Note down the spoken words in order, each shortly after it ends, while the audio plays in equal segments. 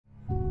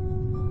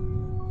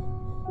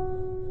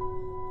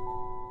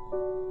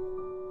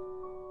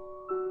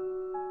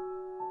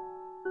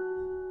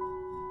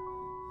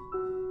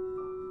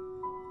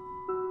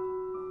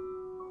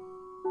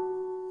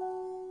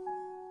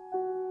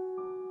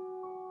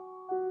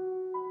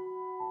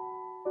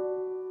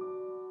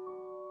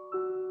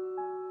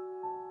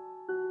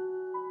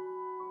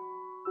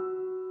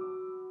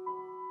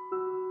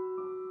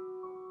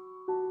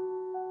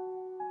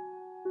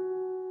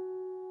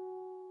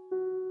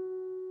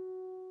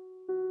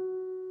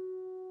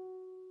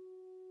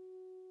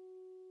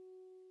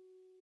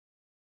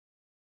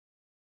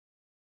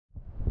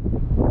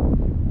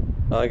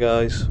Hi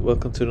guys,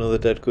 welcome to another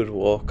Dead Good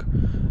walk.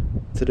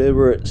 Today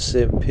we're at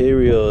St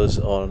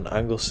Peirios on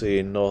Anglesey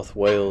in North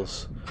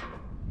Wales.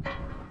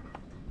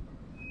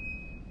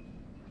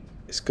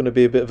 It's going to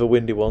be a bit of a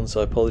windy one,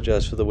 so I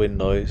apologise for the wind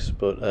noise,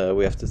 but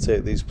we have to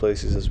take these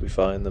places as we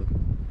find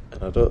them.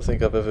 And I don't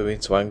think I've ever been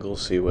to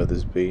Anglesey where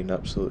there's been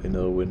absolutely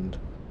no wind.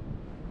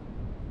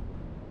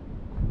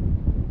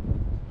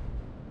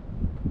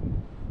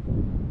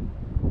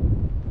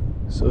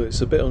 So it's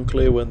a bit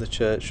unclear when the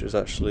church was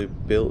actually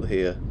built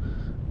here.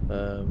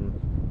 I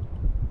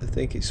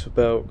think it's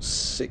about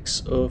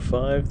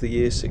 605, the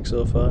year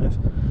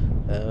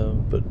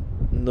 605, but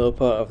no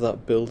part of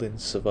that building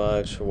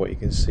survives from what you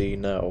can see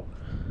now.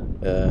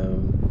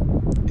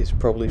 It's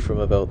probably from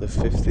about the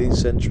 15th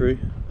century,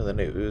 and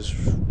then it was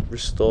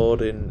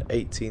restored in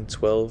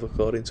 1812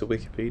 according to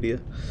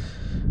Wikipedia,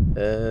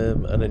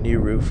 and a new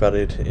roof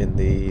added in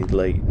the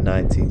late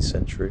 19th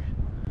century.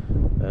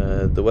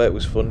 The work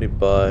was funded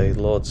by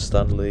Lord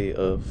Stanley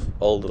of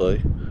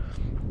Alderley,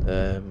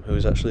 who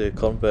was actually a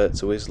convert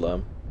to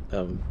Islam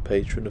and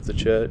patron of the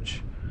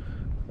church.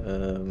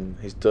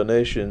 His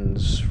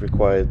donations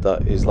required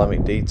that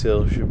Islamic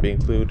details should be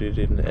included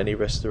in any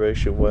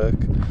restoration work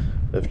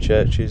of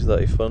churches that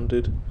he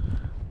funded.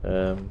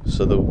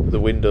 So the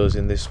windows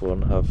in this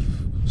one have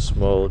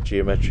small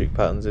geometric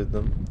patterns in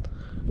them,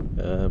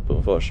 but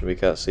unfortunately we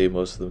can't see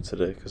most of them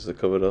today because they're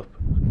covered up.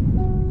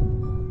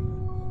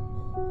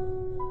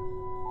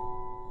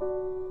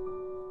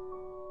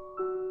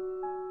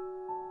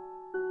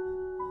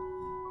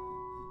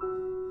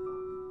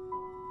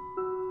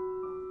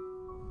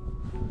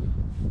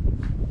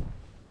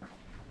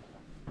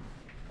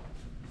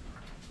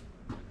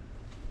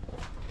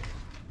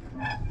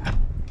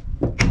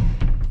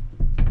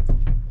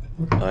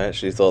 I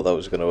actually thought that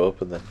was going to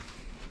open then,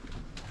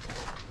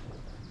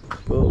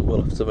 but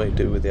we'll have to make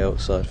do with the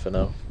outside for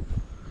now.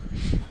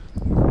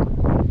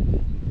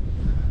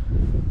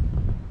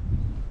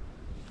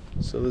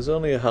 So there's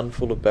only a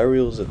handful of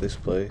burials at this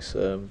place.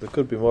 There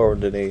could be more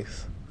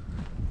underneath,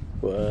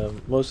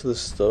 but most of the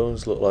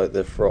stones look like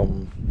they're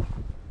from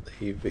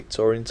the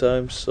Victorian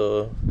times,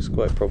 so it's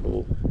quite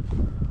probable.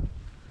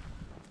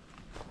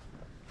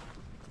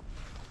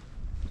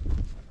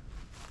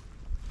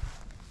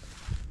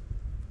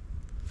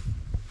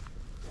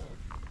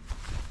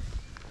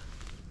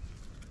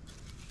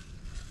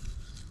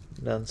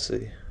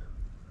 Nancy,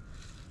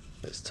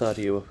 let's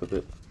tidy you up a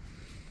bit.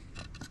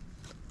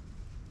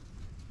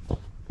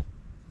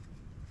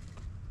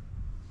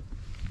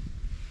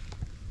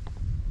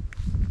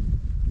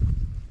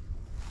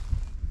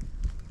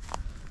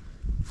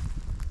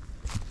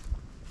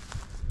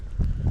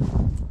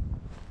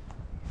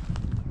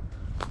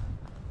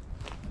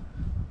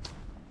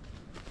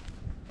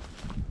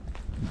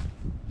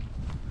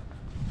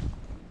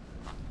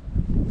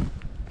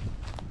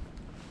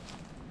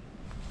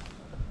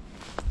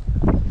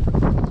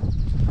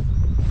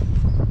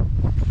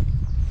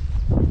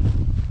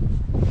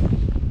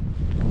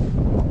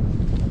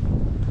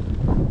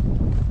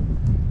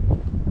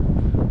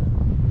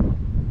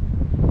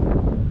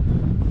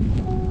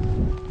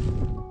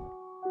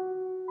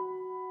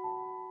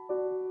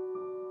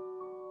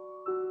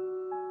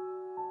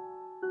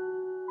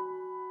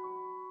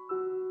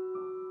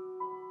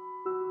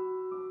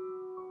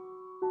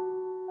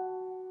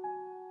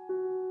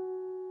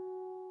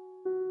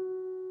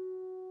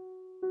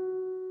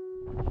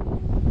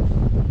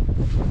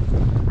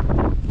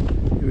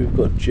 Here we've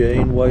got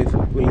Jane, wife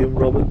of William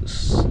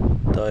Roberts,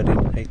 died in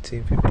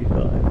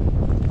 1855.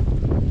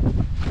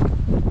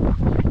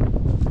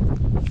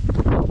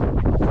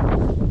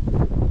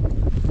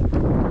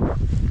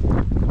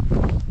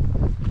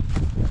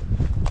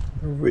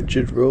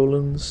 Richard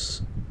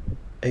Rowlands,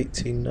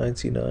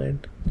 1899.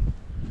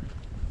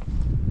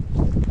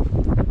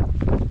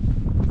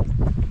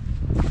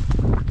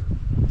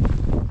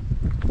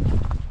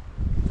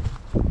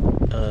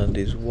 And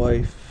his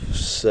wife,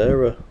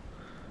 Sarah,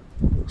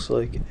 looks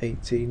like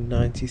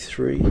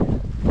 1893.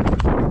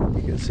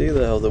 You can see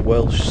there how the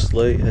Welsh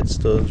slate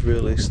headstones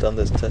really stand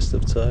the test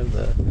of time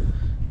there.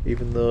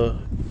 Even though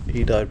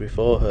he died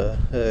before her,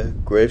 her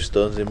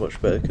gravestone's in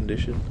much better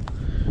condition.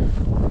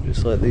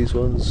 Just like these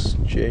ones.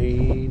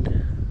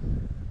 Jane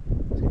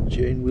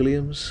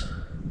Williams.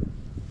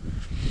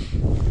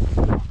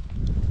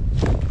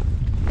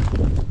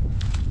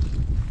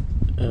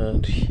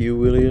 And Hugh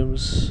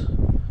Williams.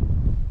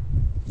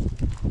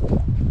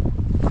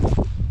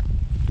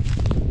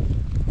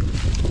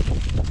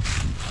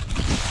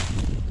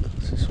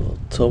 This one,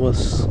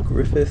 Thomas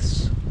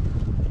Griffiths.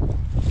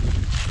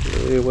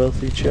 Really a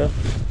wealthy chap.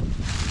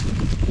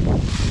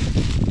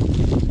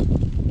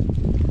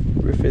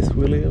 Griffith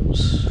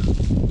Williams.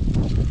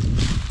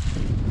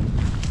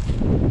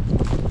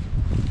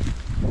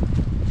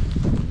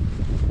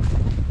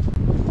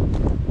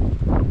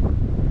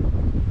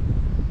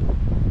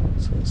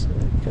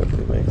 Can't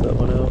really make that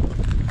one out.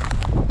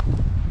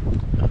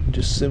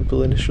 Just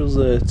simple initials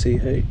there,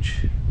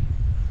 TH.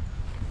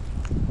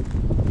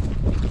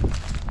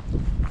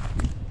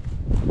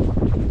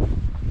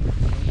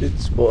 Did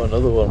spot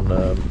another one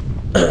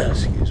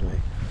excuse me,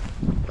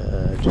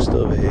 just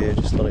over here,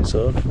 just on its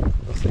own,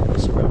 nothing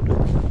else around it.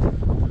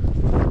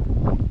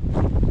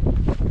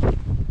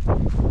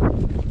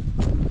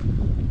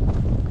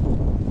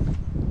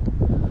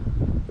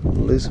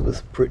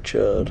 Elizabeth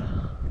Pritchard.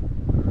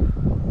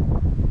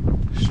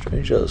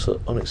 Strange that's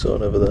on its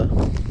own over there.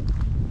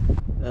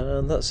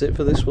 And that's it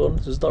for this one.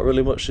 There's not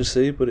really much to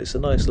see, but it's a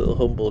nice little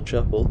humble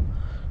chapel.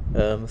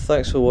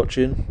 Thanks for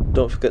watching.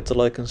 Don't forget to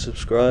like and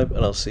subscribe,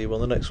 and I'll see you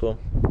on the next one.